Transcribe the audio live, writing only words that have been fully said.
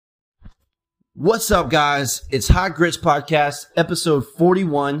What's up, guys? It's Hot Grits Podcast, episode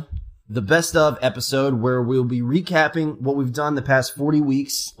 41, the best of episode, where we'll be recapping what we've done the past 40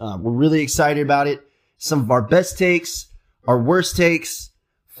 weeks. We're really excited about it. Some of our best takes, our worst takes,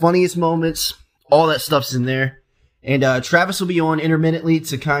 funniest moments, all that stuff's in there. And Travis will be on intermittently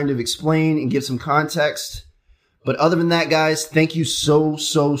to kind of explain and give some context. But other than that, guys, thank you so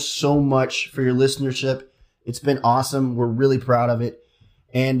much for your listenership. It's been awesome. We're really proud of it.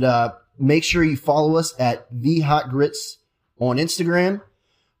 And make sure you follow us at The Hot Grits on Instagram,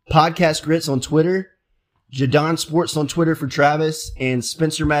 Podcast Grits on Twitter, Jadon Sports on Twitter for Travis, and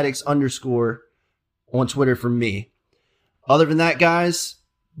Spencer Maddox _ on Twitter for me. Other than that, guys,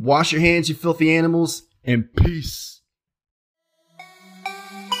 wash your hands, you filthy animals, and peace.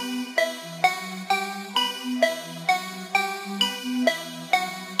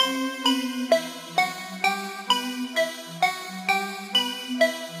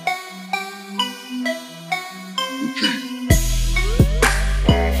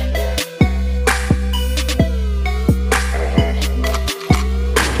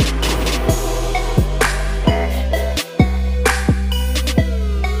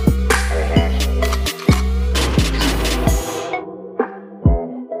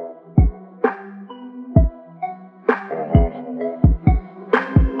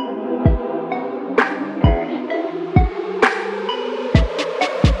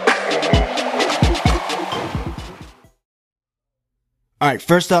 All right,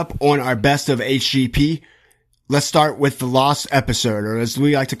 first up on our best of HGP, let's start with the Lost episode, or as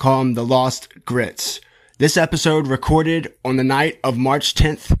we like to call them, the Lost Grits. This episode, recorded on the night of March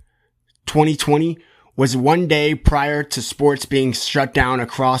 10th, 2020, was one day prior to sports being shut down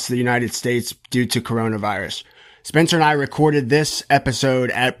across the United States due to coronavirus. Spencer and I recorded this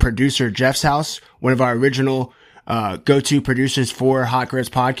episode at producer Jeff's house, one of our original go-to producers for Hot Grits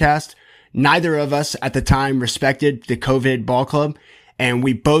Podcast. Neither of us at the time respected the COVID ball club, and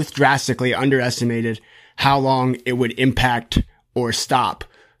we both drastically underestimated how long it would impact or stop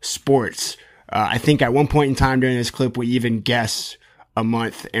sports. I think at one point in time during this clip, we even guessed a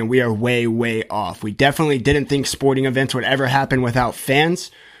month, and we are way off. We definitely didn't think sporting events would ever happen without fans,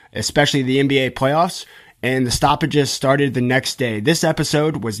 especially the NBA playoffs, and the stoppages started the next day. This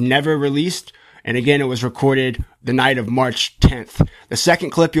episode was never released, and again, it was recorded the night of March 10th. The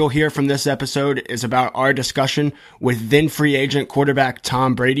second clip you'll hear from this episode is about our discussion with then free agent quarterback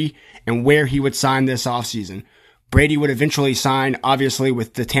Tom Brady and where he would sign this offseason. Brady would eventually sign, obviously,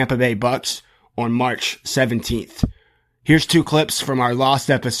 with the Tampa Bay Bucks on March 17th. Here's two clips from our Lost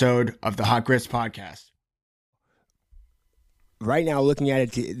episode of the Hot Grits Podcast. Right now, looking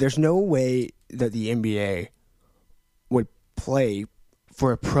at it, there's no way that the NBA would play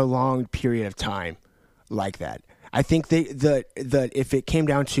for a prolonged period of time like that. I think that if it came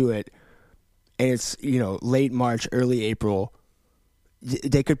down to it, and it's late March, early April,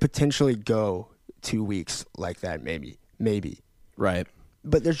 they could potentially go 2 weeks like that, maybe. Right.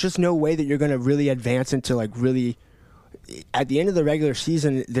 But there's just no way that you're going to really advance into really. At the end of the regular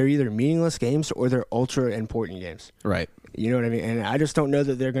season, they're either meaningless games or they're ultra important games. Right. You know what I mean? And I just don't know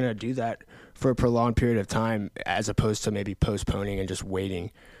that they're going to do that for a prolonged period of time, as opposed to maybe postponing and just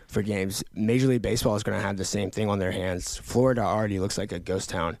waiting for games. Major League Baseball is going to have the same thing on their hands. Florida already looks like a ghost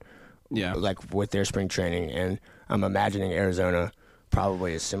town, with their spring training, and I'm imagining Arizona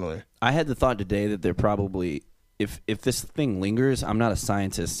probably is similar. I had the thought today that they're probably, if this thing lingers, I'm not a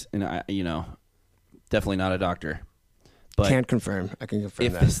scientist, and definitely not a doctor. But Can't confirm. I can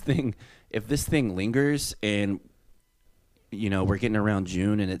confirm that. If this thing lingers and we're getting around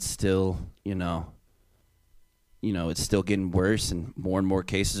June and it's still, it's still getting worse and more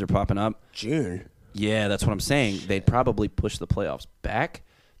cases are popping up. June? Yeah, that's what I'm saying. Shit. They'd probably push the playoffs back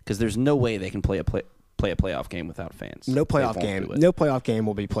because there's no way they can play a playoff game without fans. No playoff game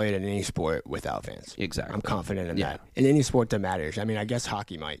will be played in any sport without fans. Exactly. I'm confident in that. In any sport that matters. I mean, I guess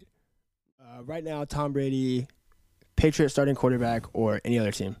hockey might. Right now, Tom Brady, Patriots starting quarterback, or any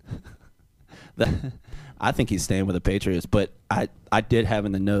other team? I think he's staying with the Patriots, but I did have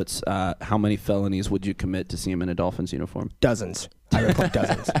in the notes, how many felonies would you commit to see him in a Dolphins uniform? Dozens. I would put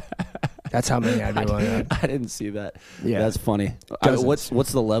dozens. That's how many I do on that. I didn't see that. Yeah. That's funny. What's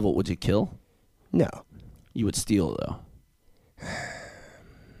the level? Would you kill? No. You would steal, though.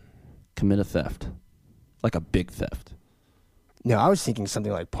 Commit a theft. Like a big theft. No, I was thinking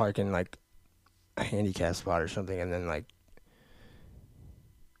something like parking a handicap spot or something, and then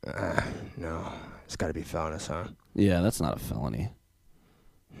no, it's got to be felonious, huh? Yeah, that's not a felony.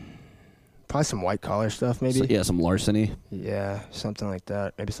 Probably some white collar stuff, maybe. So, yeah, some larceny. Yeah, something like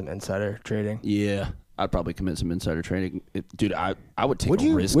that. Maybe some insider trading. Yeah, I'd probably commit some insider trading. Dude, I would take Would a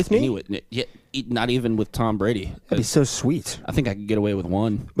you? risk With me? anyway. Yeah, not even with Tom Brady. That'd be so sweet. I think I could get away with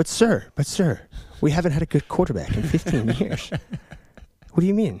one. But sir, we haven't had a good quarterback in 15 years. What do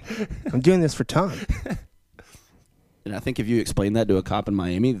you mean? I'm doing this for Tom. And I think if you explain that to a cop in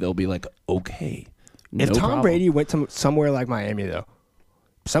Miami, they'll be like, okay. If no Tom problem. Brady went to somewhere like Miami, though,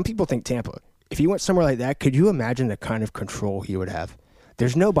 some people think Tampa. If he went somewhere like that, could you imagine the kind of control he would have?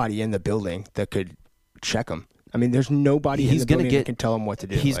 There's nobody in the building that could check him. I mean, there's nobody in the building that can tell him what to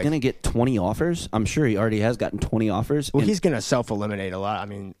do. He's going to get 20 offers. I'm sure he already has gotten 20 offers. Well, he's going to self-eliminate a lot. I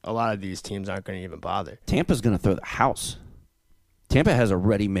mean, a lot of these teams aren't going to even bother. Tampa's going to throw the house. Tampa has a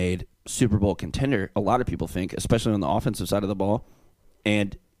ready-made Super Bowl contender, a lot of people think, especially on the offensive side of the ball.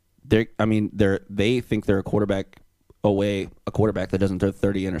 And they think they're a quarterback that doesn't throw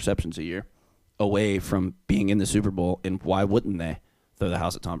 30 interceptions a year, away from being in the Super Bowl. And why wouldn't they throw the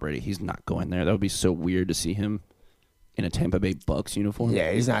house at Tom Brady? He's not going there. That would be so weird to see him in a Tampa Bay Bucks uniform.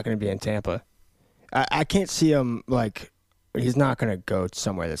 Yeah, he's not going to be in Tampa. I can't see him, like, he's not going to go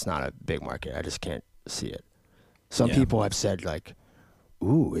somewhere that's not a big market. I just can't see it. Some people have said, like,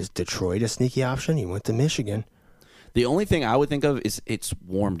 ooh, is Detroit a sneaky option? He went to Michigan. The only thing I would think of is it's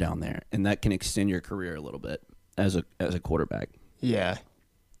warm down there, and that can extend your career a little bit as a quarterback. Yeah.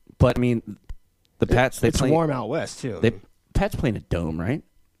 But, I mean, the Pats, it's warm out west, too. Pats play in a dome, right?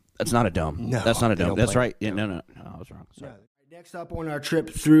 That's not a dome. No, that's not a dome. That's right. Yeah, no. no, I was wrong. Sorry. Next up on our trip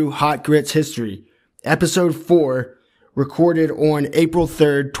through Hot Grits history, episode 4, recorded on April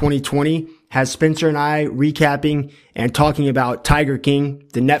 3rd, 2020, has Spencer and I recapping and talking about Tiger King,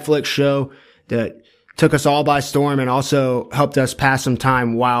 the Netflix show that took us all by storm and also helped us pass some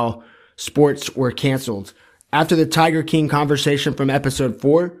time while sports were canceled. After the Tiger King conversation from episode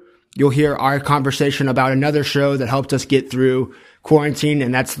 4, you'll hear our conversation about another show that helped us get through quarantine,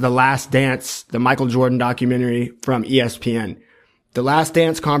 and that's The Last Dance, the Michael Jordan documentary from ESPN. The Last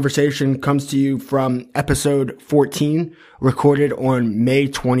Dance conversation comes to you from episode 14, recorded on May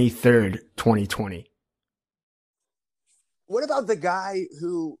 23rd, 2020. What about the guy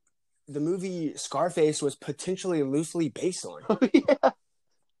who the movie Scarface was potentially loosely based on? Oh, yeah.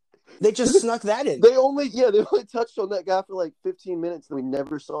 They just snuck that in. They only touched on that guy for like 15 minutes and we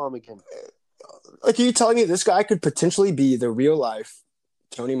never saw him again. Like, are you telling me this guy could potentially be the real life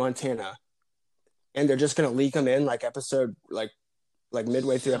Tony Montana? And they're just going to leak him in like episode, like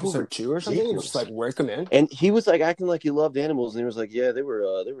midway through episode 2 or something? And just like work him in? And he was like acting like he loved animals. And he was like, yeah, they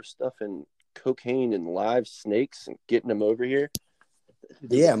were stuffing cocaine and live snakes and getting them over here.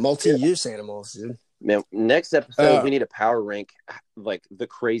 Yeah, multi-use animals, dude. Man, next episode, we need a power rank, like the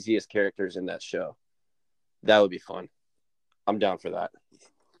craziest characters in that show. That would be fun. I'm down for that.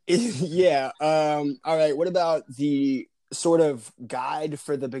 Yeah. All right. What about the sort of guide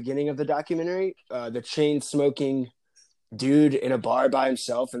for the beginning of the documentary? The chain smoking dude in a bar by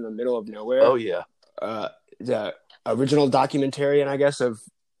himself in the middle of nowhere. Oh yeah. The original documentarian, I guess, of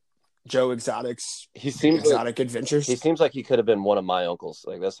Joe Exotic's Exotic Adventures. He seems like he could have been one of my uncles.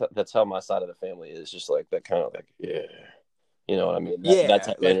 Like that's how my side of the family is. Just like that kind of like, yeah, you know what I mean? That's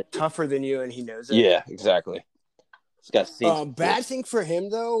like tougher than you, and he knows it. Yeah, exactly. He's got bad thing for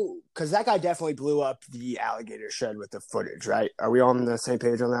him though, because that guy definitely blew up the alligator shed with the footage. Right? Are we all on the same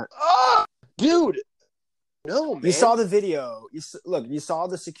page on that? Oh, dude. No, man. You saw the video. You saw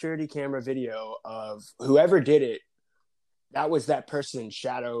the security camera video of whoever did it. That was that person's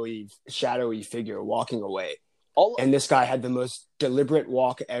shadowy figure walking away. And this guy had the most deliberate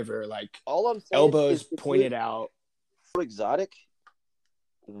walk ever. Like, all I'm saying elbows pointed out. Exotic.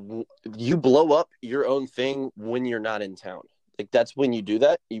 You blow up your own thing when you're not in town. Like, that's when you do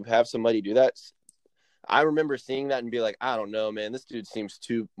that. You have somebody do that. I remember seeing that and be like, I don't know, man. This dude seems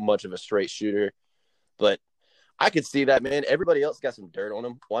too much of a straight shooter. But I could see that, man. Everybody else got some dirt on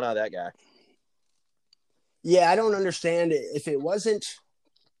him. Why not that guy? Yeah, I don't understand it. If it wasn't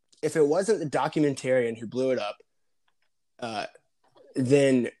the documentarian who blew it up,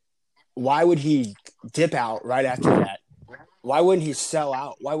 then why would he dip out right after that? Why wouldn't he sell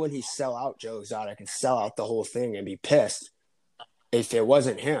out? Why wouldn't he sell out Joe Exotic and sell out the whole thing and be pissed if it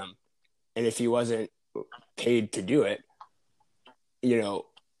wasn't him and if he wasn't paid to do it? You know,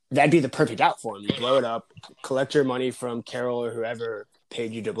 that'd be the perfect out for him. You blow it up, collect your money from Carol or whoever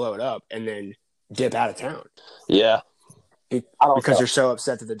paid you to blow it up, and then dip out of town. Yeah. Because you're so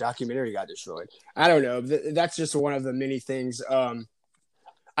upset that the documentary got destroyed. I don't know. That's just one of the many things. I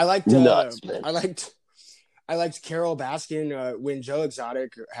liked Carol Baskin when Joe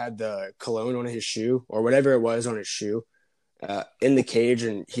Exotic had the cologne on his shoe or whatever it was on his shoe in the cage,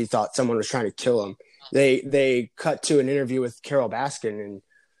 and he thought someone was trying to kill him. They cut to an interview with Carol Baskin, and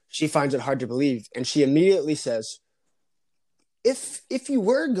she finds it hard to believe, and she immediately says, if you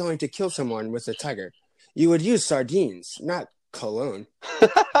were going to kill someone with a tiger, you would use sardines, not cologne.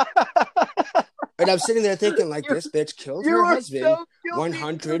 And I'm sitting there thinking, like, this bitch killed her husband so guilty,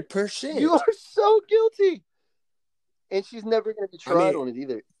 100%. You are so guilty. And she's never going to be tried on it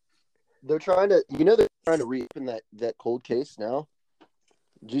either. They're trying to reopen that cold case now.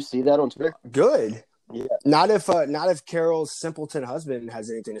 Did you see that on Twitter? Good. Yeah. Not if Carol's simpleton husband has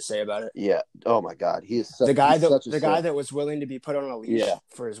anything to say about it. Yeah. Oh my God, he is the guy that was willing to be put on a leash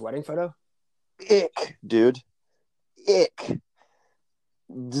for his wedding photo. Ick, dude. Ick.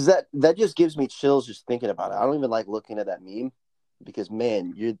 Does that just gives me chills just thinking about it. I don't even like looking at that meme because,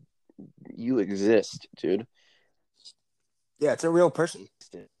 man, you exist, dude. Yeah, it's a real person.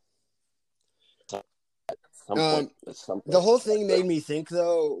 The whole thing made me think,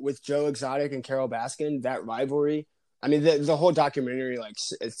 though, with Joe Exotic and Carol Baskin, that rivalry. I mean, the whole documentary, like,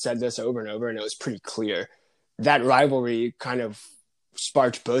 it said this over and over, and it was pretty clear. That rivalry kind of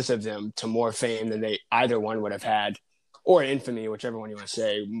sparked both of them to more fame than either one would have had, or infamy, whichever one you want to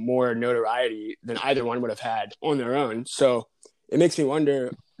say, more notoriety than either one would have had on their own. So it makes me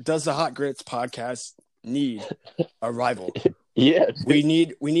wonder, does the Hot Grits podcast need a rival? Yeah,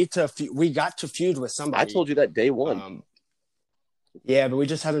 we got to feud with somebody. I told you that day one. Yeah, but we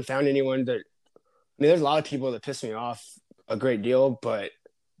just haven't found anyone that. I mean, there's a lot of people that piss me off a great deal, but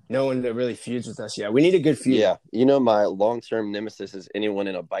no one that really feuds with us yet. We need a good feud. Yeah, my long-term nemesis is anyone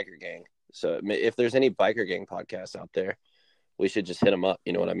in a biker gang. So if there's any biker gang podcasts out there, we should just hit them up.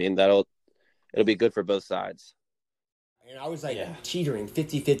 You know what I mean? It'll be good for both sides. And I was teetering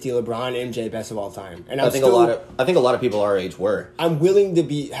 50-50 LeBron, MJ, best of all time. And I think a lot of people our age were. I'm willing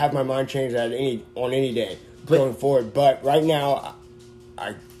to have my mind changed on any day going forward. But right now,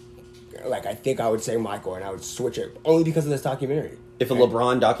 I think I would say Michael, and I would switch it only because of this documentary. If a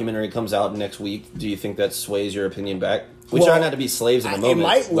LeBron documentary comes out next week, do you think that sways your opinion back? We try not to be slaves in the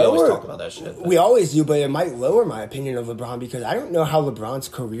moment. We always talk about that shit. We always do, but it might lower my opinion of LeBron because I don't know how LeBron's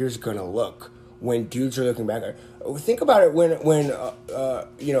career is going to look when dudes are looking back. Think about it when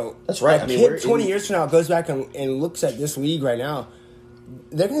that's right. A kid 20 years from now goes back and looks at this league right now,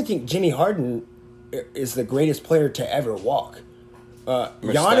 they're going to think Jimmy Harden is the greatest player to ever walk.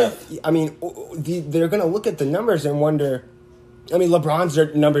 Giannis, I mean, they're going to look at the numbers and wonder. I mean,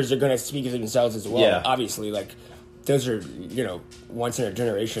 LeBron's numbers are going to speak for themselves as well. Yeah. Obviously, like those are once in a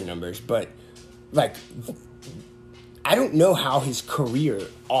generation numbers, but like I don't know how his career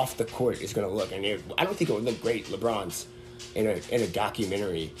off the court is going to look, and I don't think it would look great. LeBron's in a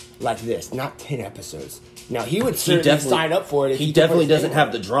documentary like this, not 10 episodes. Now he would certainly sign up for it. He definitely doesn't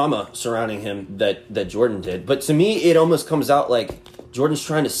have the drama surrounding him that Jordan did. But to me, it almost comes out like Jordan's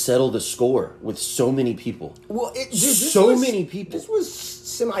trying to settle the score with so many people. Well, many people. This was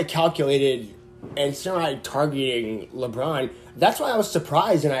semi-calculated and semi-targeting LeBron. That's why I was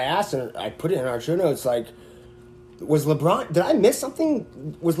surprised, and I asked, and I put it in our show notes, like, was LeBron... Did I miss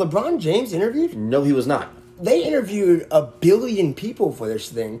something? Was LeBron James interviewed? No, he was not. They interviewed 1 billion people for this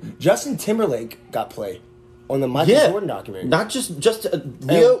thing. Justin Timberlake got played on the Michael Jordan documentary. Not just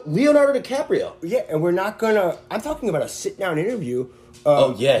Leonardo DiCaprio. Yeah, and we're not going to... I'm talking about a sit-down interview.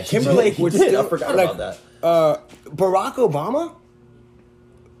 Timberlake would still... I forgot about that. Barack Obama,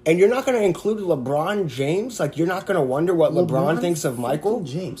 and you're not going to include LeBron James? Like, you're not going to wonder what LeBron thinks of Michael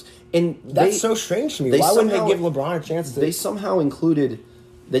James? And that's so strange to me. Why wouldn't they give LeBron a chance to... They somehow included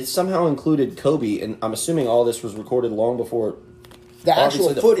Kobe, and I'm assuming all this was recorded long before... The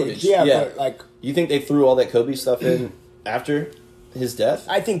actual footage. Yeah, but like... You think they threw all that Kobe stuff in after his death?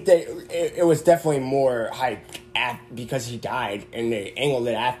 I think it was definitely more hyped because he died, and they angled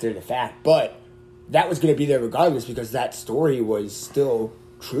it after the fact. But that was going to be there regardless because that story was still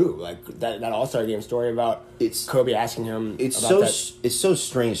true. Like that All-Star Game story about Kobe asking him. It's so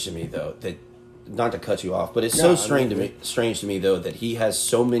strange to me though that, not to cut you off, but it's strange to me though that he has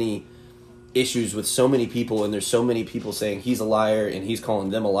so many issues with so many people, and there's so many people saying he's a liar and he's calling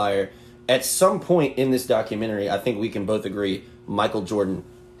them a liar. At some point in this documentary, I think we can both agree Michael Jordan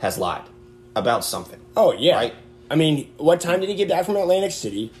has lied about something. Oh, yeah. Right? I mean, what time did he get back from Atlantic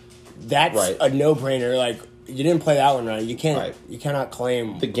City? That's a no-brainer. Like, you didn't play that one right. You cannot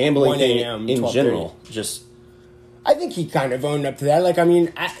claim the gambling thing in general. I think he kind of owned up to that. Like, I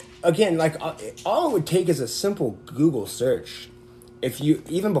mean, all it would take is a simple Google search.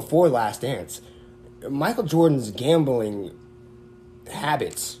 Even before Last Dance, Michael Jordan's gambling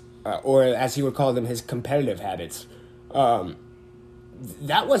habits, or as he would call them, his competitive habits, that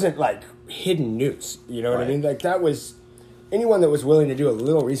wasn't like hidden news. You know what I mean? Like that was anyone that was willing to do a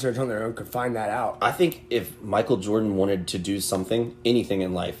little research on their own could find that out. I think if Michael Jordan wanted to do something, anything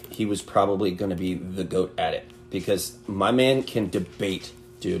in life, he was probably going to be the GOAT at it. Because my man can debate,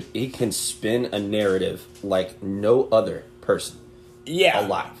 dude. He can spin a narrative like no other person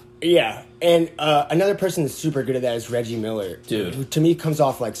alive. Yeah, and another person that's super good at that is Reggie Miller. Dude. Who to me comes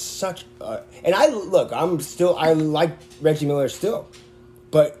off like such... and I like Reggie Miller still.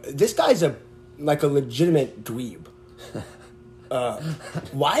 But this guy's like a legitimate dweeb.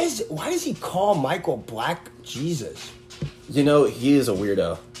 Why does he call Michael Black Jesus? You know, he is a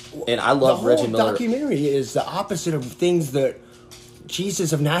weirdo. And I love Reggie Miller. The whole documentary is the opposite of things that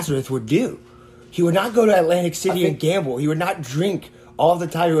Jesus of Nazareth would do. He would not go to Atlantic City and gamble. He would not drink all the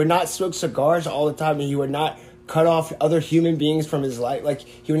time. He would not smoke cigars all the time. And he would not cut off other human beings from his life. Like,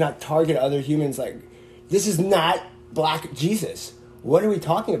 he would not target other humans. Like, this is not Black Jesus. What are we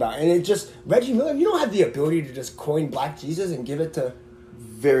talking about? And it just, Reggie Miller, you don't have the ability to just coin Black Jesus and give it to...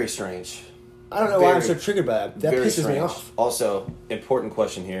 Very strange. I don't know why I'm so triggered by that. That pisses me off. Also, important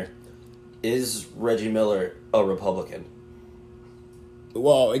question here. Is Reggie Miller a Republican?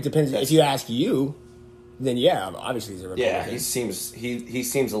 Well, it depends. If you ask you, then yeah, obviously he's a Republican. Yeah, he seems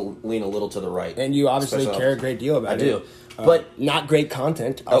to lean a little to the right. And you obviously care a great deal about it. I do. But not great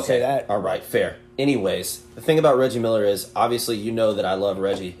content, I'll say that. All right, fair. Anyways, the thing about Reggie Miller is, obviously, you know that I love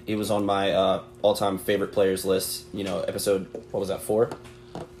Reggie. He was on my all-time favorite players list, episode, what was that, 4?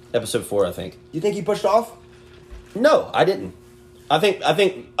 Episode 4, I think. You think he pushed off? No, I didn't. I think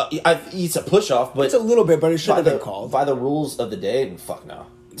it's a push-off, but... It's a little bit, but it should have been called. By the rules of the day, fuck no.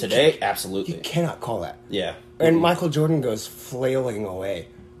 Today, absolutely. You cannot call that. Yeah. And Michael Jordan goes flailing away.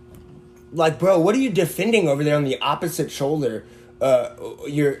 Like, bro, what are you defending over there on the opposite shoulder?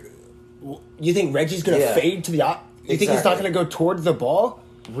 You think Reggie's going to fade to the... You think he's not going to go toward the ball?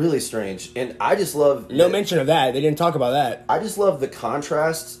 Really strange. And I just love... No mention of that. They didn't talk about that. I just love the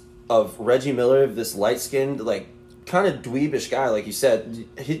contrast of Reggie Miller, this light-skinned, like, kind of dweebish guy, like you said.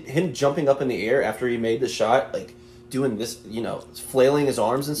 Him jumping up in the air after he made the shot, like, doing this, flailing his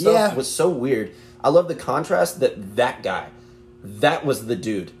arms and stuff was so weird. I love the contrast that guy, that was the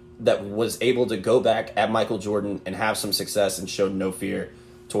dude that was able to go back at Michael Jordan and have some success and showed no fear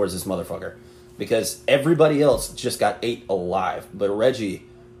towards this motherfucker. Because everybody else just got ate alive. But Reggie...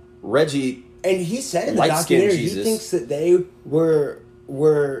 And he said in the documentary, he thinks that they were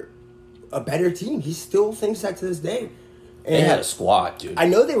a better team. He still thinks that to this day. And they had a squad, dude. I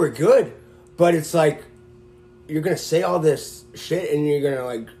know they were good, but it's like, you're going to say all this shit and you're going to,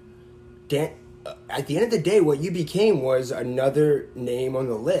 like... At the end of the day, what you became was another name on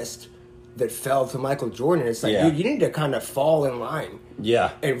the list that fell to Michael Jordan. It's like, dude, you need to kind of fall in line.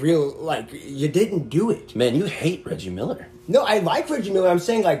 Yeah. And you didn't do it. Man, you hate Reggie Miller. No, I like Reggie Miller. I'm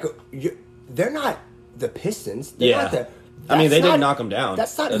saying, like, they're not the Pistons. They're not the... they didn't knock them down.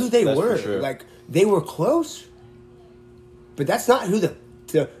 That's not who they were. For sure. Like, they were close, but that's not who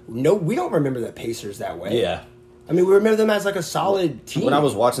no, we don't remember the Pacers that way. Yeah. I mean, we remember them as, like, a solid team. When I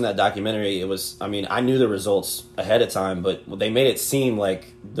was watching that documentary, it was... I mean, I knew the results ahead of time, but they made it seem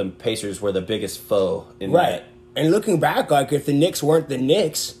like the Pacers were the biggest foe in that. And looking back, like, if the Knicks weren't the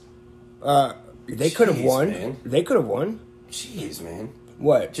Knicks, they could have won. Man. They could have won. Jeez, man.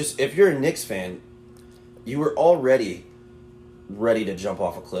 What? Just, if you're a Knicks fan, you were already ready to jump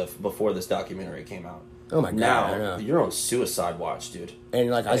off a cliff before this documentary came out. Oh, my God. Now, you're on suicide watch, dude. And,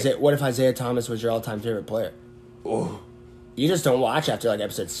 like what if Isaiah Thomas was your all-time favorite player? Oh. You just don't watch after, like,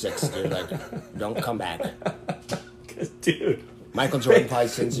 episode 6, dude. Like, don't come back. Dude. Michael Jordan probably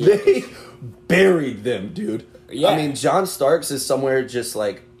sends you. They buried them, dude. Yeah. I mean, John Starks is somewhere just,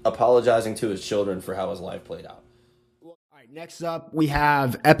 like, apologizing to his children for how his life played out. All right, next up, we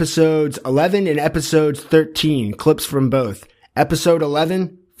have episodes 11 and episodes 13, clips from both. Episode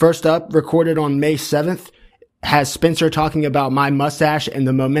 11, first up, recorded on May 7th, has Spencer talking about my mustache and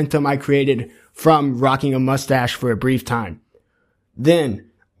the momentum I created from rocking a mustache for a brief time.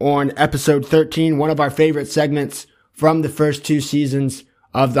 Then, on episode 13, one of our favorite segments from the first 2 seasons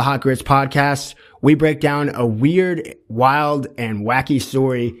of the Hot Grits podcast, we break down a weird, wild, and wacky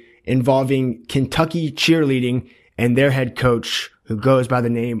story involving Kentucky cheerleading and their head coach, who goes by the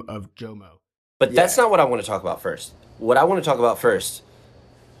name of Jomo. But that's not what I want to talk about first. What I want to talk about first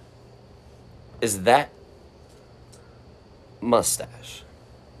is that mustache.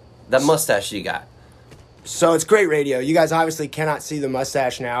 That mustache you got. So it's great radio. You guys obviously cannot see the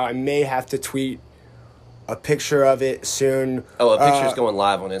mustache now. I may have to tweet a picture of it soon. Oh, a picture's going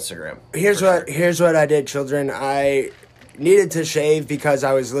live on Instagram. Here's what I did, children. I needed to shave because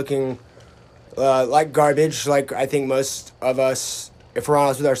I was looking like garbage, like I think most of us, if we're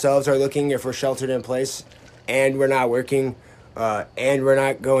honest with ourselves, are looking if we're sheltered in place. and we're not working, and we're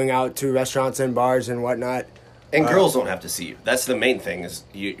not going out to restaurants and bars and whatnot. And girls don't have to see you. That's the main thing, is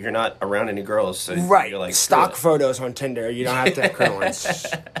you're not around any girls. So Right. You're like, stock photos on Tinder. You don't have to have current ones.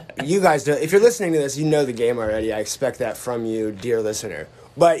 You guys do. If you're listening to this, you know the game already. I expect that from you, dear listener.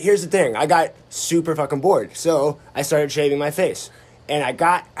 But here's the thing. I got super fucking bored. So I started shaving my face. And I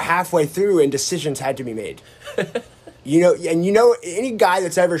got halfway through and decisions had to be made. Any guy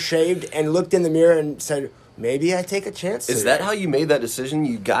that's ever shaved and looked in the mirror and said, maybe I take a chance. Is that how you made that decision?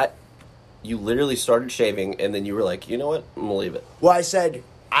 You literally started shaving, and then you were like, you know what? I'm going to leave it. Well, I said,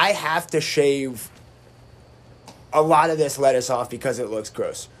 I have to shave a lot of this lettuce off because it looks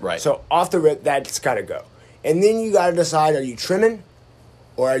gross. Right. So off the rip, that's got to go. And then you got to decide, are you trimming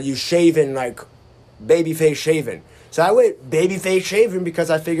or are you shaving, like babyface shaving? So I went babyface shaving because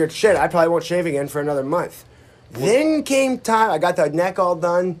I figured, shit, I probably won't shave again for another month. Then came time, I got the neck all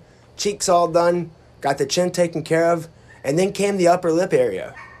done, cheeks all done, got the chin taken care of, and then came the upper lip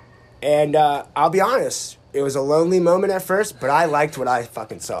area. And I'll be honest, it was a lonely moment at first, but I liked what I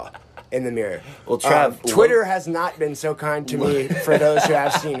fucking saw in the mirror. Well, Trav, Twitter has not been so kind to me for those who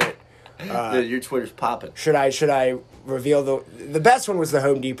have seen it. Dude, your Twitter's popping. Should I reveal the best one was the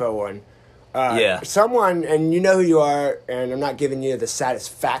Home Depot one. Yeah. Someone, and you know who you are, and I'm not giving you the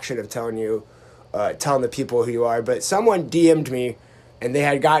satisfaction of telling the people who you are, but someone DM'd me, and they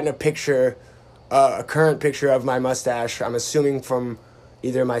had gotten a picture, a current picture of my mustache, I'm assuming from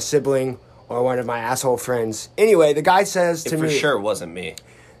either my sibling or one of my asshole friends. Anyway, the guy says to It me... for sure wasn't me.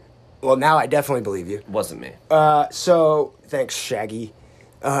 Well, now I definitely believe you. It wasn't me. So, thanks, Shaggy.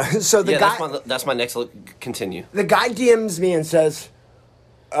 So the guy... That's my next look. Continue. The guy DMs me and says,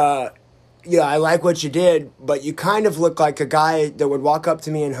 yeah, I like what you did, but you kind of look like a guy that would walk up to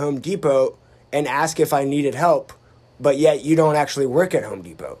me in Home Depot and ask if I needed help, but yet you don't actually work at Home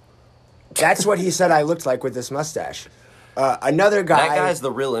Depot. That's what he said I looked like with this mustache. Another guy... That guy's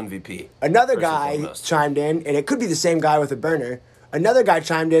the real MVP. Another guy chimed in, and it could be the same guy with a burner. Another guy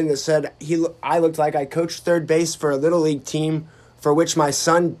chimed in that said, I looked like I coached third base for a Little League team for which my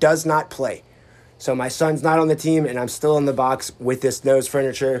son does not play. So my son's not on the team, and I'm still in the box with this nose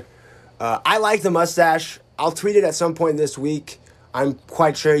furniture. I like the mustache. I'll tweet it at some point this week. I'm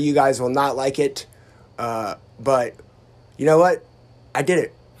quite sure you guys will not like it. But you know what? I did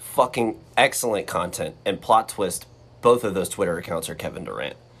it. Fucking excellent content. And plot twist, both of those Twitter accounts are Kevin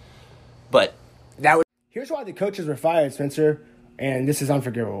Durant. But here's why the coaches were fired, Spencer, and this is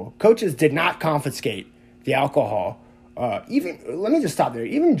unforgivable. Coaches did not confiscate the alcohol. Let me just stop there.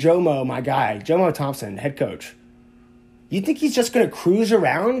 Even Jomo, my guy, Jomo Thompson, head coach. You think he's just going to cruise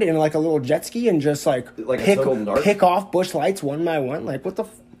around in like a little jet ski and just pick off Busch Lights one by one? Like,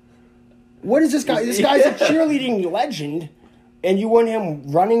 what is this guy? This guy's a cheerleading legend, and you want him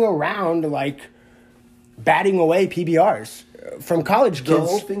running around like batting away PBRs from college kids. The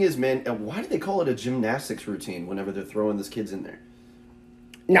whole thing is, man, why do they call it a gymnastics routine whenever they're throwing these kids in there?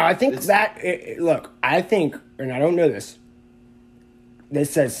 No, I think I think, and I don't know this, it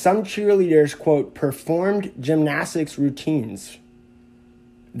says some cheerleaders, quote, performed gymnastics routines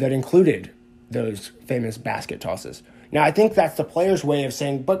that included those famous basket tosses. Now, I think that's the player's way of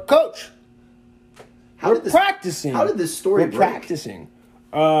saying, but coach, we're practicing. How did this story break? Practicing.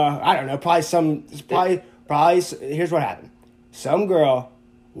 I don't know, probably, here's what happened. Some girl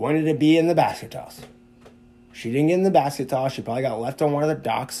wanted to be in the basket toss. She didn't get in the basket toss. She probably got left on one of the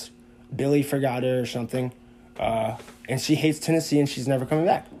docks. Billy forgot her or something. And she hates Tennessee and she's never coming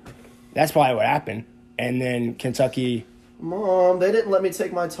back. That's probably what happened. And then Kentucky... Mom, they didn't let me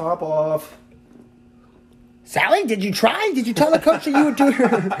take my top off. Sally, did you try? Did you tell the coach that you would do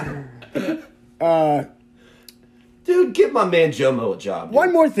it? Dude, give my man Jomo a job. Dude.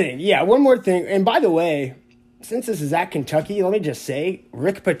 One more thing. And by the way, since this is at Kentucky, let me just say,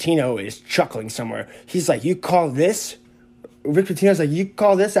 Rick Pitino is chuckling somewhere. He's like, Rick Pitino's like, you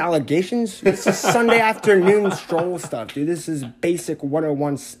call this allegations? This is Sunday afternoon stroll stuff, dude. This is basic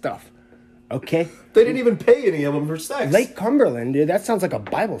 101 stuff. Okay? They didn't even pay any of them for sex. Lake Cumberland, dude. That sounds like a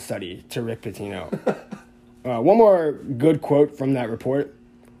Bible study to Rick Pitino. One more good quote from that report.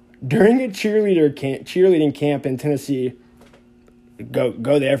 During a cheerleading camp in Tennessee,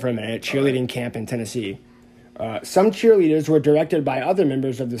 go there for a minute, cheerleading camp in Tennessee, some cheerleaders were directed by other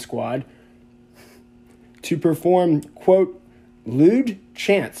members of the squad to perform, quote, lewd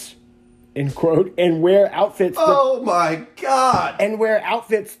chants, end quote, and wear outfits and wear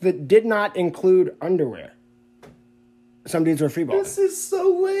outfits that did not include underwear. Some dudes were freeballing. This is so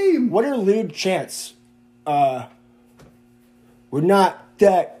lame. What are lewd chants? We're not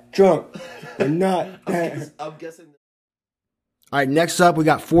that drunk. We're not that... I'm guessing... All right, next up, we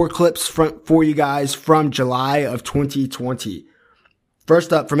got 4 clips for you guys from July of 2020.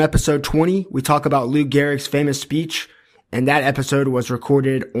 First up, from episode 20, we talk about Lou Gehrig's famous speech, and that episode was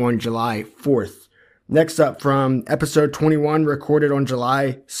recorded on July 4th. Next up, from episode 21, recorded on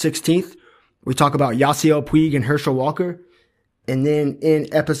July 16th, we talk about Yasiel Puig and Herschel Walker. And then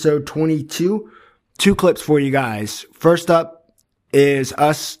in episode 22, 2 clips for you guys. First up is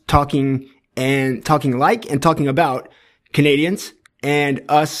us talking about Canadians, and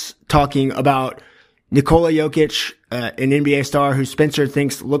us talking about Nikola Jokic, an NBA star who Spencer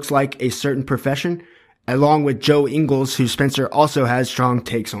thinks looks like a certain profession, along with Joe Ingles, who Spencer also has strong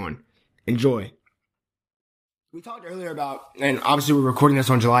takes on. Enjoy. We talked earlier about, and obviously we're recording this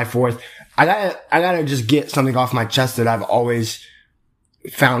on July 4th. I gotta just get something off my chest that I've always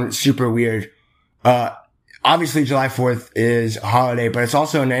found super weird. Obviously July 4th is a holiday, but it's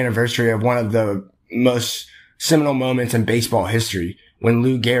also an anniversary of one of the most seminal moments in baseball history, when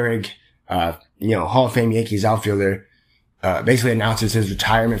Lou Gehrig, Hall of Fame Yankees outfielder, basically announces his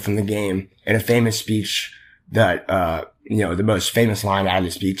retirement from the game in a famous speech that, the most famous line out of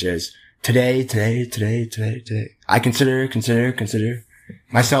the speech is, Today, I consider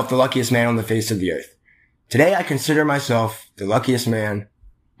myself the luckiest man on the face of the earth. Today, I consider myself the luckiest man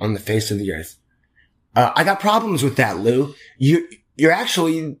on the face of the earth. I got problems with that, Lou. You're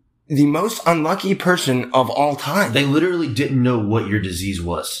actually the most unlucky person of all time. They literally didn't know what your disease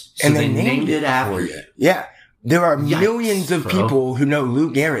was. So and they named it after you. Yeah. There are millions of people who know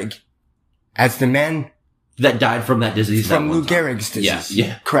Lou Gehrig as the man that died from that disease. From Lou Gehrig's disease.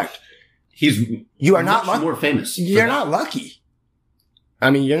 Yeah. Correct. You are not more famous. You're not lucky. I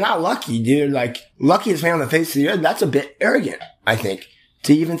mean, you're not lucky, dude. Like, luckiest man on the face of the earth, that's a bit arrogant, I think,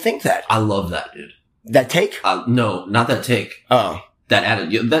 to even think that. I love that, dude. That take? No, not that take. Oh. That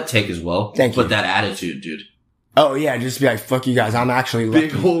attitude. That take as well. Thank you. But that attitude, dude. Oh, yeah, just be like, fuck you guys, I'm actually lucky.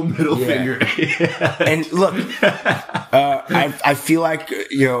 Big whole middle finger. And look, I feel like,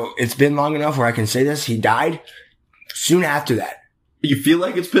 it's been long enough where I can say this. He died soon after that. You feel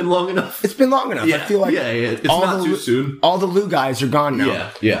like it's been long enough? It's been long enough. Yeah, I feel like it's not too soon. All the Lou guys are gone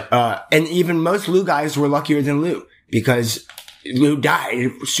now. Yeah. And even most Lou guys were luckier than Lou, because Lou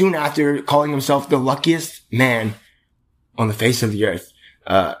died soon after calling himself the luckiest man on the face of the earth.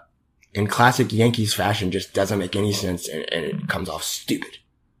 In classic Yankees fashion, just doesn't make any sense, and it comes off stupid.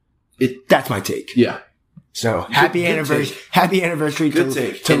 That's my take. Yeah. So happy anniversary! Happy anniversary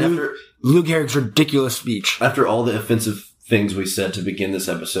to Lou Gehrig's ridiculous speech. After all the offensive things we said to begin this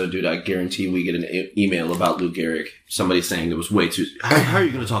episode, dude, I guarantee we get an email about Lou Gehrig. Somebody saying it was way too... How are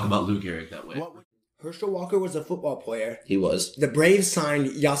you going to talk about Lou Gehrig that way? Herschel Walker was a football player. He was. The Braves signed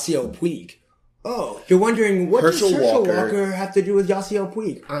Yasiel Puig. Oh, you're wondering, what does Herschel Walker have to do with Yasiel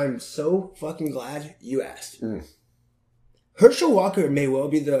Puig? I'm so fucking glad you asked. Herschel Walker may well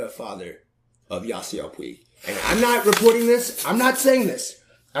be the father of Yasiel Puig. And I'm not reporting this. I'm not saying this.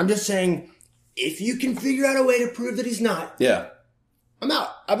 I'm just saying, if you can figure out a way to prove that he's not, I'm out.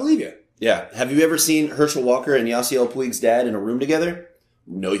 I believe you. Yeah. Have you ever seen Herschel Walker and Yasiel Puig's dad in a room together?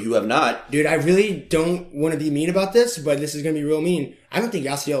 No, you have not. Dude, I really don't want to be mean about this, but this is going to be real mean. I don't think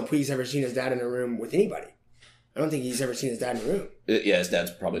Yasiel Puig's ever seen his dad in a room with anybody. I don't think he's ever seen his dad in a room. Yeah, his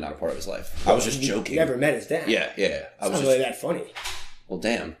dad's probably not a part of his life. I was just joking. Never met his dad. Yeah. I was not really that funny. Well,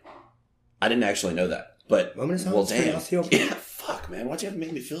 damn. I didn't actually know that. But, well, damn. Yeah, fuck, man. Why'd you have to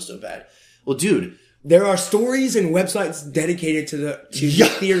make me feel so bad? Well, dude. There are stories and websites dedicated to the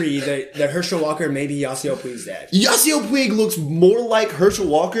theory that Herschel Walker may be Yasiel Puig's dad. Yasiel Puig looks more like Herschel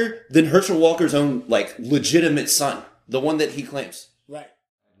Walker than Herschel Walker's own, legitimate son. The one that he claims. Right.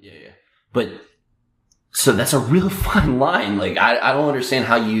 Yeah. But, so that's a real fine line. I don't understand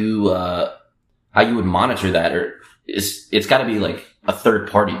how you would monitor that, or it's gotta be a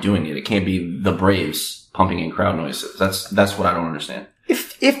third party doing it. It can't be the Braves pumping in crowd noises. That's what I don't understand.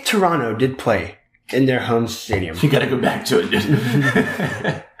 If Toronto did play in their home stadium, you gotta go back to it, dude.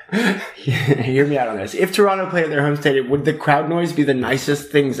 Hear me out on this. If Toronto played in their home stadium, would the crowd noise be the nicest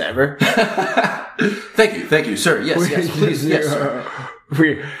things ever? Thank you, sir. Yes, please, yes, sir.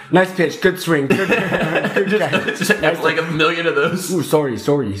 Nice pitch, good swing. Good After a million of those. Ooh, sorry.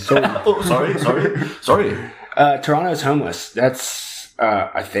 Oh, sorry. Toronto's homeless. That's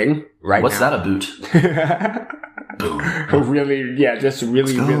a thing right What's now. What's that a boot? Boom.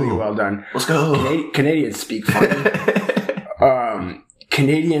 Really well done. Let's go. Canadians speak funny.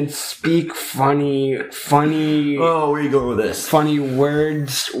 Canadians speak funny. Oh, where are you going with this? Funny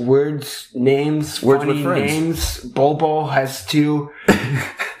words, names, funny names. Bobo has 2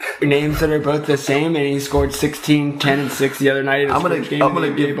 names that are both the same, and he scored 16, 10, and 6 the other night. I'm gonna give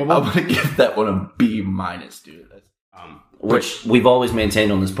that one a B-, dude. which we've always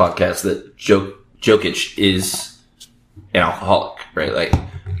maintained on this podcast that Jokic is an alcoholic, right? Like,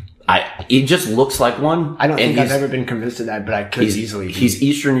 he just looks like one. I don't think I've ever been convinced of that, but I could easily be. He's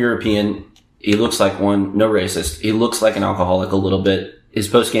Eastern European. He looks like one. No racist. He looks like an alcoholic a little bit. His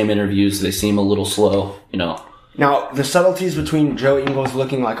post-game interviews, they seem a little slow, you know. Now, the subtleties between Joe Ingles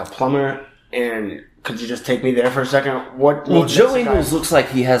looking like a plumber and could you just take me there for a second? Well, Joe Ingles looks like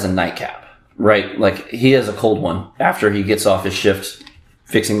he has a nightcap, right? Like, he has a cold one after he gets off his shift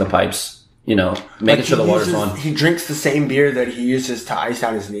fixing the pipes. You know, making sure the water's on. He drinks the same beer that he uses to ice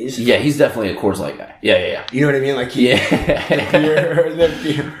out his knees. Yeah, he's definitely a Coors Light guy. Yeah. You know what I mean? Like, the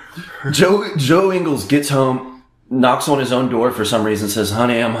beer. Joe Ingles gets home, knocks on his own door for some reason, says,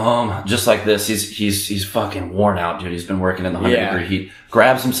 "Honey, I'm home." Just like this, he's fucking worn out, dude. He's been working in the 100-degree heat.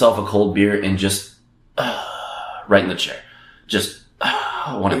 Grabs himself a cold beer and just right in the chair, just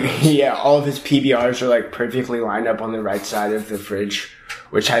one of those. Yeah, all of his PBRs are like perfectly lined up on the right side of the fridge,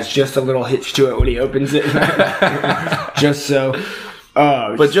 which has just a little hitch to it when he opens it. Just so.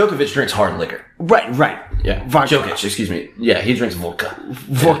 But Djokovic drinks hard liquor. Right. Yeah. Vodka. Jokic, excuse me. Yeah, he drinks vodka.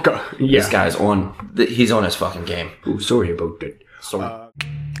 Yeah. This guy's he's on his fucking game. Ooh, sorry about that. Sorry.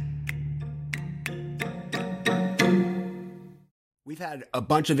 We've had a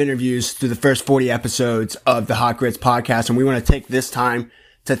bunch of interviews through the first 40 episodes of the Hot Grits podcast, and we want to take this time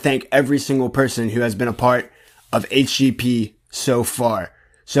to thank every single person who has been a part of HGP so far.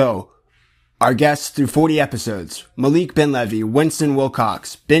 So, our guests through 40 episodes: Malik Benlevy, Winston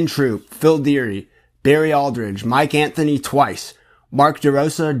Wilcox, Ben Troop, Phil Deary, Barry Aldridge, Mike Anthony twice, Mark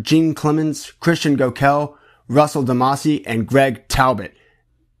DeRosa, Gene Clemens, Christian Gokel, Russell Damasi, and Greg Talbot.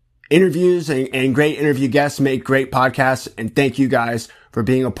 Interviews and great interview guests make great podcasts, and thank you guys for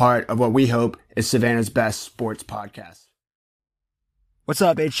being a part of what we hope is Savannah's best sports podcast. What's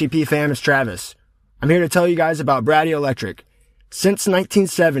up, HGP fam? It's Travis. I'm here to tell you guys about Brady Electric. Since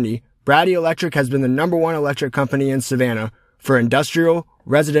 1970, Brady Electric has been the #1 electric company in Savannah for industrial,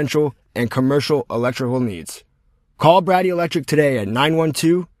 residential, and commercial electrical needs. Call Brady Electric today at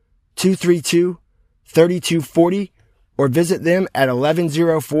 912-232-3240 or visit them at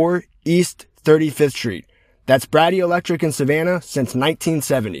 1104 East 35th Street. That's Brady Electric in Savannah since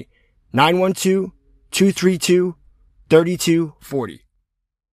 1970. 912-232-3240.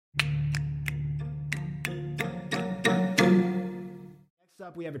 Next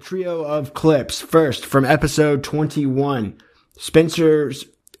up, we have a trio of clips. First, from episode 21, Spencer's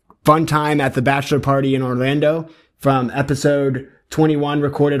fun time at the bachelor party in Orlando, from episode 21,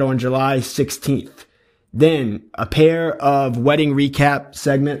 recorded on July 16th. Then, a pair of wedding recap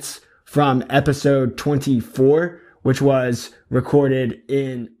segments from episode 24, which was recorded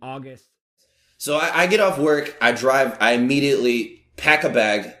in August. So I get off work, I drive, I immediately pack a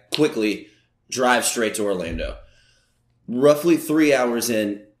bag, quickly, drive straight to Orlando. Roughly 3 hours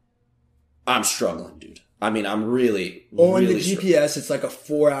in, I'm struggling, dude. I mean, I'm really On the struggling. GPS, it's like a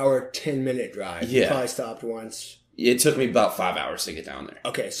 4-hour, 10-minute drive. Yeah. You probably stopped once. It took me about 5 hours to get down there.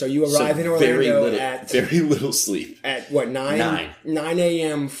 Okay, so you arrive in Orlando very little sleep. at what, 9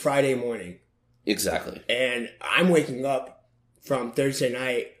 a.m. Friday morning. Exactly. And I'm waking up from Thursday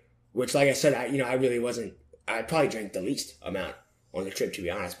night, which, like I said, I really wasn't. I probably drank the least amount on the trip, to be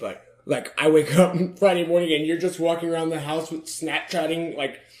honest. But like, I wake up Friday morning and you're just walking around the house with Snapchatting,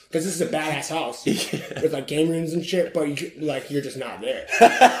 like, because this is a badass house with like game rooms and shit. But you're just not there.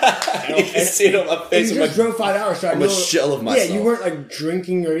 You can see it on my face. You just drove 5 hours, so I'm a shell of myself. Yeah, you weren't like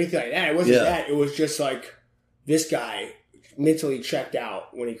drinking or anything like that. It wasn't that. It was just like this guy mentally checked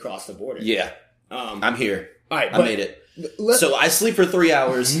out when he crossed the border. Yeah. I'm here. All right, I made it. So I sleep for 3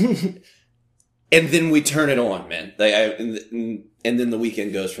 hours, and then we turn it on, man. And then the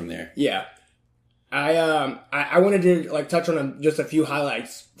weekend goes from there. Yeah. I wanted to like touch on just a few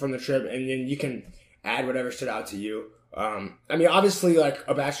highlights from the trip, and then you can add whatever stood out to you. I mean, obviously, like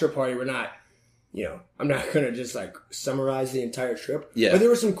a bachelor party, we're not, I'm not going to just like summarize the entire trip. Yeah. But there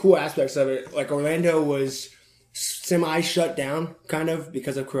were some cool aspects of it. Like Orlando was semi shut down kind of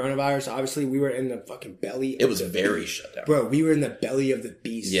because of coronavirus. Obviously, we were in the fucking belly. It was very shut down. Bro, we were in the belly of the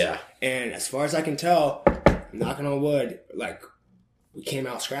beast. Yeah. And as far as I can tell, knocking on wood, like, we came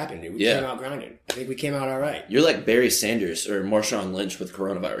out scrapping, dude. We came out grinding. I think we came out all right. You're like Barry Sanders or Marshawn Lynch with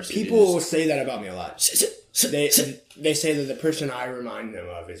coronavirus. People say that about me a lot. They say that the person I remind them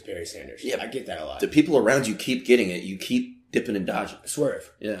of is Barry Sanders. Yeah, I get that a lot. The people around you keep getting it. You keep dipping and dodging. Swerve.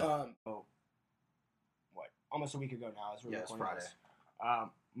 Yeah. Almost a week ago now. As we're it's recording Friday. this.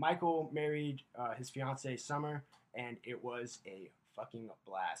 Michael married his fiancee Summer, and it was a fucking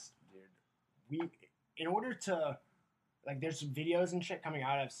blast, dude. In order to, like, there's some videos and shit coming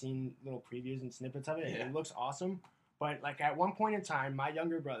out. I've seen little previews and snippets of it. And it looks awesome. But like at one point in time, my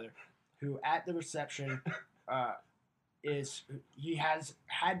younger brother, who at the reception, he has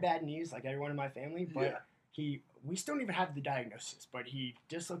had bad knees like everyone in my family, but we still don't even have the diagnosis. But he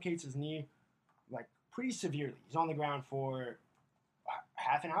dislocates his knee like pretty severely. He's on the ground for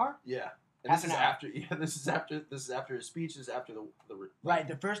half an hour. Yeah. And this is after. Yeah, this is after his speech. This is after the right.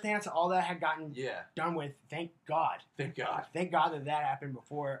 The first dance, all that had gotten done with. Thank God. Thank God that happened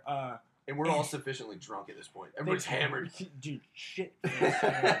before. And we're all sufficiently drunk at this point. Everybody's hammered. Dude, shit.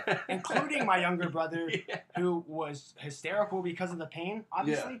 Including my younger brother, who was hysterical because of the pain,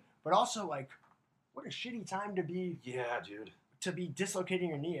 obviously. But also, like, what a shitty time to be. Yeah, dude. To be dislocating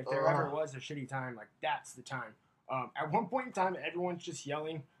your knee. If there ever was a shitty time, like, that's the time. At one point in time, everyone's just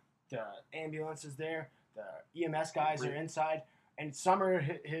yelling. The ambulance is there. The EMS guys are inside. And Summer,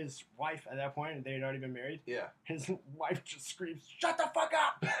 his wife at that point, they had already been married. Yeah. His wife just screams, "Shut the fuck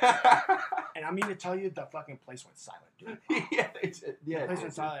up!" And I mean to tell you, the fucking place went silent, dude. The place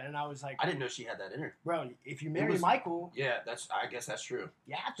went silent, and I was like, I didn't know she had that in her. Bro, if you marry Michael, I guess that's true.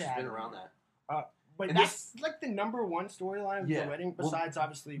 You have to She's have been him. around that. But and that's like the number one storyline of the wedding, besides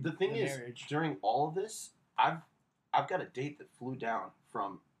obviously the thing is, marriage. During all of this, I've got a date that flew down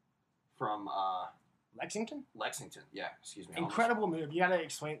from Lexington? Lexington, yeah. Excuse me. Incredible move. You gotta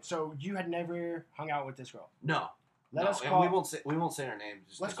explain. So you had never hung out with this girl? No. Let us call. And we won't say her name.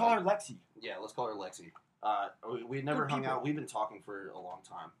 Let's call her Lexi. Yeah, let's call her Lexi. We never hung out. We've been talking for a long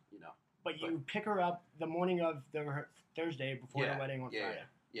time, you know. But you pick her up the morning of the Thursday before the wedding on Friday.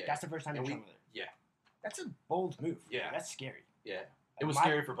 Yeah. That's the first time you chilled with her. Yeah. That's a bold move. Yeah. That's scary. Yeah. It was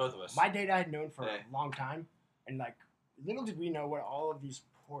scary for both of us. My date I had known for a long time, and like little did we know what all of these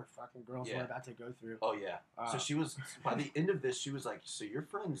poor fucking girls were about to go through. Oh yeah. So she was by the end of this, she was like, "So your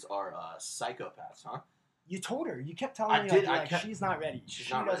friends are psychopaths, huh?" You told her. You kept telling me like, she's not ready. She's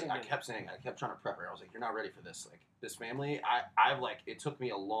not ready. I kept saying. I kept trying to prep her. I was like, "You're not ready for this. Like this family. I've like it took me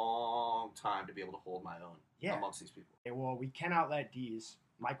a long time to be able to hold my own amongst these people." Okay, well, we cannot let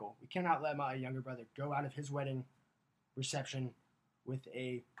Michael. We cannot let my younger brother go out of his wedding reception with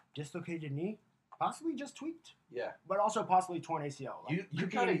a dislocated knee, possibly just tweaked. Yeah. But also possibly torn ACL. Like, you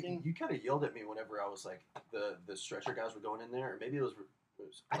kind of yelled at me whenever I was like the stretcher guys were going in there, or maybe it was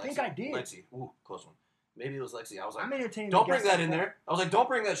I think I did. Lexi. Ooh, close one. Maybe it was Lexi. I was like, I'm entertaining. Don't bring that in there. I was like, don't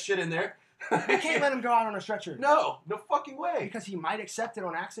bring that shit in there. We can't let him go out on a stretcher. No fucking way. Because he might accept it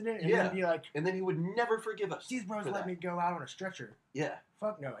on accident and then be like, and then he would never forgive us. These bros let me go out on a stretcher. Yeah.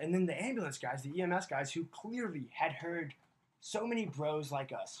 Fuck no. And then the ambulance guys, the EMS guys, who clearly had heard so many bros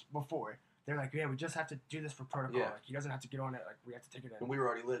like us before. They're like, yeah, we just have to do this for protocol. Yeah. Like, he doesn't have to get on it. Like, we have to take it in. And we were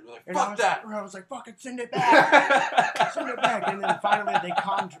already lit. We're like, fuck that. I was like, fucking send it back. Send it back. And then finally they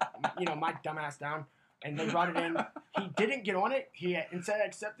calmed, my dumbass down. And they brought it in. He didn't get on it. He instead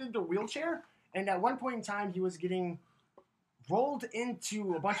accepted the wheelchair. And at one point in time, he was getting rolled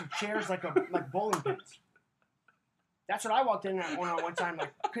into a bunch of chairs like bowling pins. That's what I walked in on one time.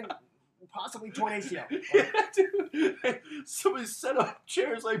 Like, couldn't possibly torn ACL. Like, dude, somebody set up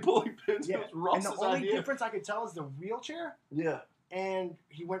chairs like bowling pins. Yeah. And the only difference I could tell is the wheelchair. Yeah. And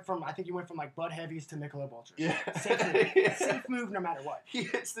he went from like Bud Heavies to Michelob Ultras. Yeah. Safe move no matter what. He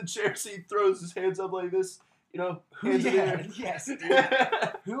hits the chair, so he throws his hands up like this. Hands in the air. Yes.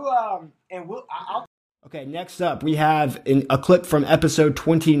 I'll. Okay, next up, we have a clip from episode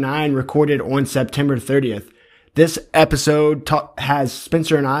 29 recorded on September 30th. This episode has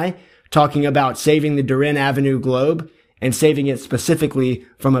Spencer and I talking about saving the Durin Avenue Globe and saving it specifically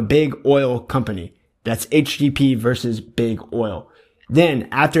from a big oil company. That's HGP versus Big Oil. Then,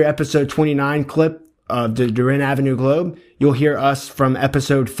 after episode 29 clip of the Durin Avenue Globe, you'll hear us from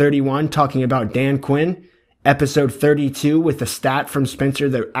episode 31 talking about Dan Quinn, episode 32 with a stat from Spencer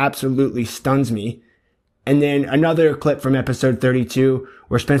that absolutely stuns me, and then another clip from episode 32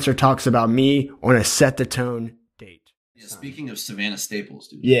 where Spencer talks about me on a set the tone date. Yeah, speaking of Savannah Staples,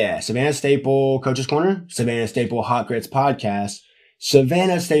 dude. Yeah, Savannah Staple Coach's Corner, Savannah Staple Hot Grits Podcast,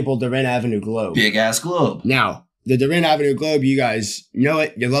 Savannah Staple Durin Avenue Globe. Big ass globe. Now, the Durin Avenue Globe, you guys know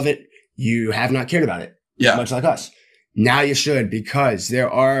it, you love it, you have not cared about it. Yeah. Much like us. Now you should, because there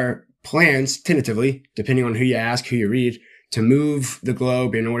are plans, tentatively, depending on who you ask, who you read, to move the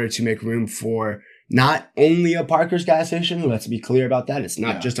Globe in order to make room for not only a Parker's gas station. Let's be clear about that. It's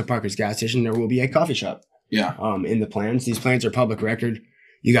not just a Parker's gas station. There will be a coffee shop. Yeah. In the plans. These plans are public record.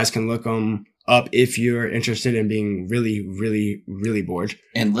 You guys can look them up if you're interested in being really, really, really bored.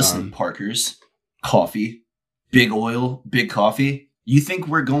 And listen, Parker's, coffee, Big Oil, Big Coffee. You think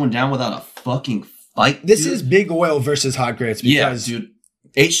we're going down without a fucking fight? This is Big Oil versus Hot Grits. Because dude.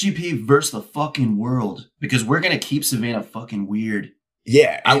 HGP versus the fucking world. Because we're going to keep Savannah fucking weird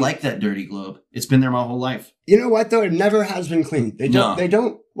Yeah. I like that dirty globe. It's been there my whole life. You know what though? It never has been clean. They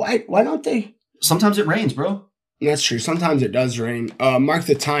don't. Why don't they? Sometimes it rains, bro. That's true. Sometimes it does rain. Mark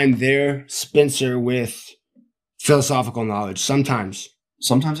the time there, Spencer, with philosophical knowledge. Sometimes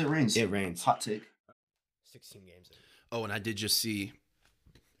it rains. it rains. Hot take. 16 games. Oh, and I did just see,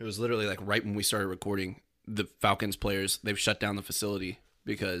 it was literally like right when we started recording, the Falcons players, they've shut down the facility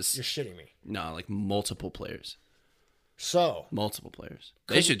because... You're shitting me. No, like multiple players. So... Multiple players.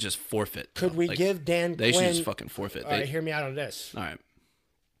 They should just forfeit. Could we give Dan They Quinn... should just fucking forfeit. All right, hear me out on this. All right.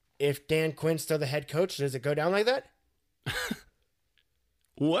 If Dan Quinn's still the head coach, does it go down like that?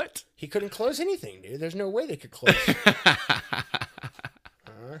 What? He couldn't close anything, dude. There's no way they could close.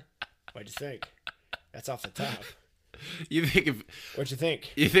 What'd you think? That's off the top. What'd you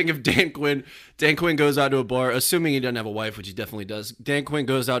think? You think if Dan Quinn goes out to a bar, assuming he doesn't have a wife, which he definitely does. Dan Quinn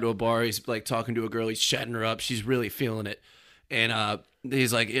goes out to a bar, he's like talking to a girl, he's chatting her up, she's really feeling it. And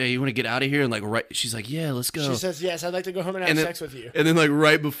he's like, "Yeah, you want to get out of here?" And like, she's like, "Yeah, let's go." She says, "Yes, I'd like to go home and have sex with you." And then like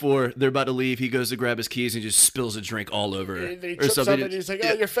right before they're about to leave, he goes to grab his keys and just spills a drink all over her. And then he trips up and he's like,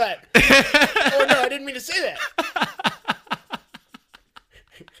 "Oh, you're fat." Oh no, I didn't mean to say that.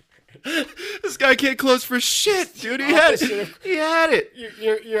 This guy can't close for shit, dude. He had it.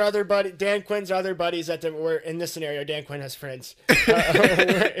 Your other buddy, Dan Quinn's other buddies were in this scenario. Dan Quinn has friends.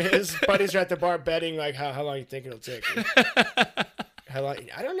 His buddies are at the bar betting like how long you think it'll take. How long?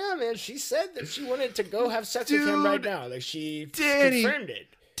 I don't know, man. She said that she wanted to go have sex with him right now. Like she confirmed it.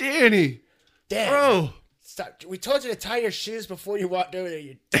 Danny, Dan, bro, stop. We told you to tie your shoes before you walked over there.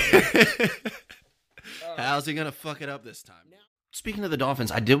 You. How's he gonna fuck it up this time? Speaking of the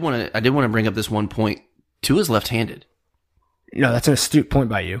Dolphins, I did want to bring up this one point. Tua's left-handed. No, that's an astute point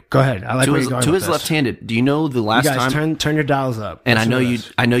by you. Go ahead. I like where you're going with Tua's this. left-handed. Do you know the last you guys time? Turn your dials up. And I know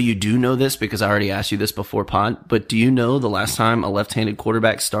you do know this because I already asked you this before pod. But do you know the last time a left-handed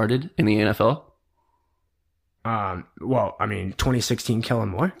quarterback started in the NFL? Well, I mean, 2016 Kellen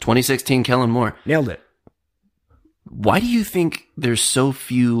Moore. 2016 Kellen Moore. Nailed it. Why do you think there's so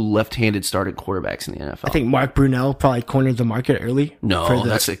few left-handed started quarterbacks in the NFL? I think Mark Brunell probably cornered the market early. No,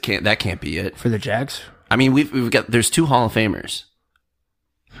 that can't be it. For the Jags? I mean, there's two Hall of Famers.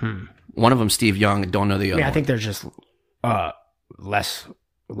 One of them, Steve Young. Don't know the other. I think there's just less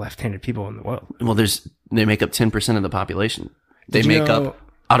left-handed people in the world. Well, they make up 10% of the population. They make up,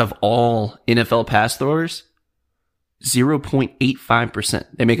 out of all NFL pass throwers, 0.85%.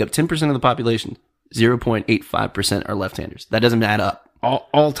 They make up 10% of the population. 0.85% are left-handers. That doesn't add up.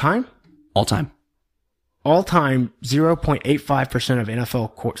 All time? All time. All time, 0.85% of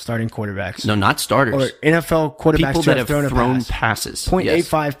NFL starting quarterbacks. No, not starters. Or NFL quarterbacks people that have thrown pass. passes.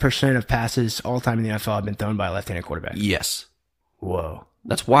 0.85% of passes all time in the NFL have been thrown by a left-handed quarterback. Yes. Whoa.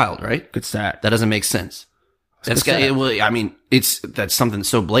 That's wild, right? Good stat. That doesn't make sense. That's something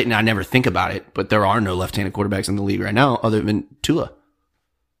so blatant. I never think about it, but there are no left-handed quarterbacks in the league right now other than Tua.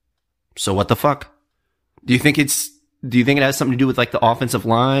 So what the fuck? Do you think it has something to do with like the offensive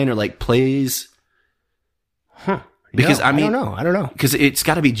line or like plays? Because I don't know. Because it's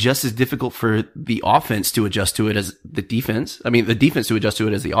got to be just as difficult for the offense to adjust to it as the defense. I mean, the defense to adjust to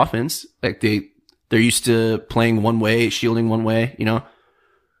it as the offense. Like they're used to playing one way, shielding one way. You know,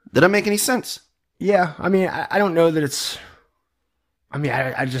 that doesn't make any sense. Yeah, I mean, I don't know that it's. I mean,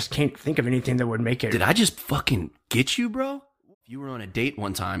 I just can't think of anything that would make it. Did I just fucking get you, bro? You were on a date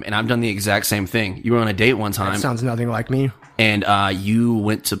one time, and I've done the exact same thing. You were on a date one time. That sounds nothing like me. And you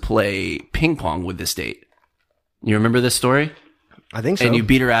went to play ping pong with this date. You remember this story? I think so. And you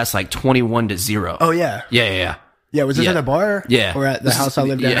beat her ass like 21-0. Oh, yeah. Yeah. Yeah, was this at a bar? Yeah. Or at the house I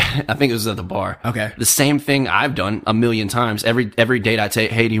lived at? Yeah, I think it was at the bar. Okay. The same thing I've done a million times. Every date I say,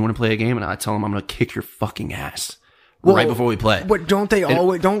 hey, do you want to play a game? And I tell them I'm going to kick your fucking ass. Well, right before we play. But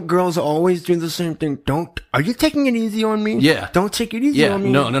don't girls always do the same thing? Are you taking it easy on me? Yeah. Don't take it easy on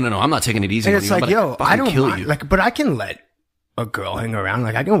me. No. I'm not taking it easy on you. And it's like, yo, I don't kill mind, you. like, but I can let a girl hang around.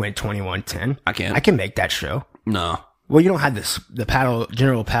 Like, I can win 21-10. I can. I can make that show. No. Well, you don't have the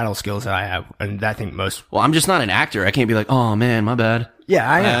general paddle skills that I have, and I think most. Well, I'm just not an actor. I can't be like, oh man, my bad. Yeah,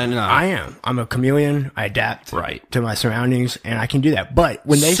 I am. No. I am. I'm a chameleon. I adapt to my surroundings, and I can do that. But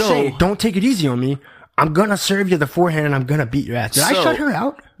when they say, don't take it easy on me, I'm going to serve you the forehand and I'm going to beat your ass. Did I shut her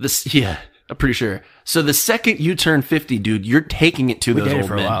out? Yeah, I'm pretty sure. So the second you turn 50, dude, you're taking it to those old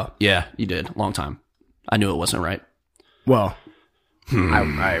for men. A while. Yeah, you did. Long time. I knew it wasn't right. Well,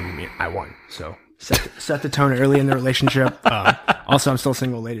 I won. So set the tone early in the relationship. Also, I'm still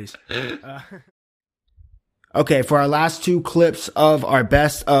single, ladies. Okay, for our last two clips of our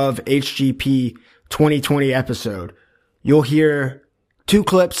Best of HGP 2020 episode, you'll hear two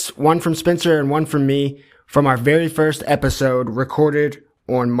clips, one from Spencer and one from me, from our very first episode recorded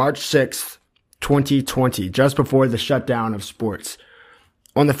on March 6th, 2020, just before the shutdown of sports.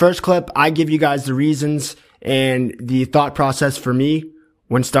 On the first clip, I give you guys the reasons and the thought process for me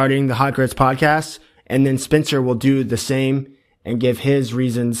when starting the Hot Grits podcast, and then Spencer will do the same and give his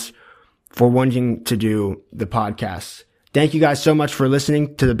reasons for wanting to do the podcast. Thank you guys so much for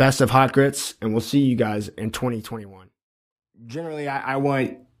listening to the Best of Hot Grits, and we'll see you guys in 2021. Generally, I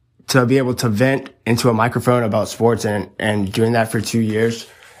want to be able to vent into a microphone about sports, and doing that for 2 years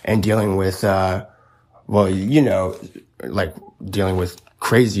and dealing with, dealing with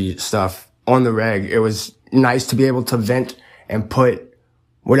crazy stuff on the reg. It was nice to be able to vent and put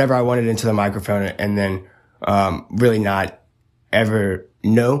whatever I wanted into the microphone, and then really not ever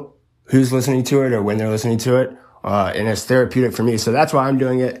know who's listening to it or when they're listening to it. And it's therapeutic for me. So that's why I'm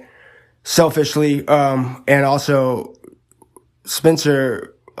doing it selfishly. And also,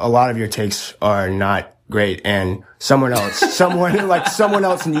 Spencer, a lot of your takes are not great, and someone else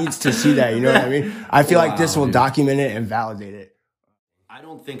needs to see that. You know what I mean? I feel like this will document it and validate it. I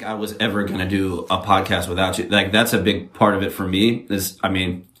don't think I was ever going to do a podcast without you. Like, that's a big part of it for me.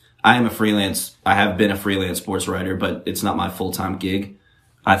 I have been a freelance sports writer, but it's not my full-time gig.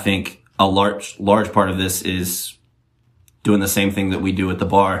 I think a large part of this is doing the same thing that we do at the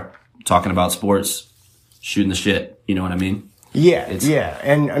bar, talking about sports, shooting the shit. You know what I mean? Yeah.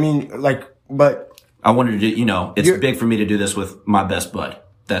 And I mean, but I wanted to do, it's big for me to do this with my best bud.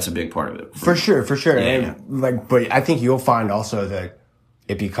 That's a big part of it. For sure. Yeah. And but I think you'll find also that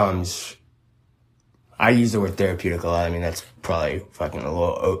it becomes, I use the word therapeutic a lot. I mean, that's probably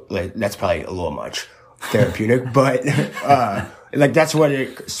that's probably a little much therapeutic, but, that's what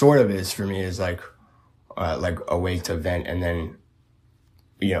it sort of is for me, is like a way to vent, and then,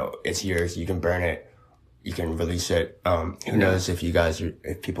 it's yours. You can burn it. You can release it. Who knows if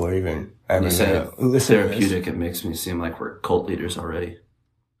people are even listen. Therapeutic, it makes me seem like we're cult leaders already.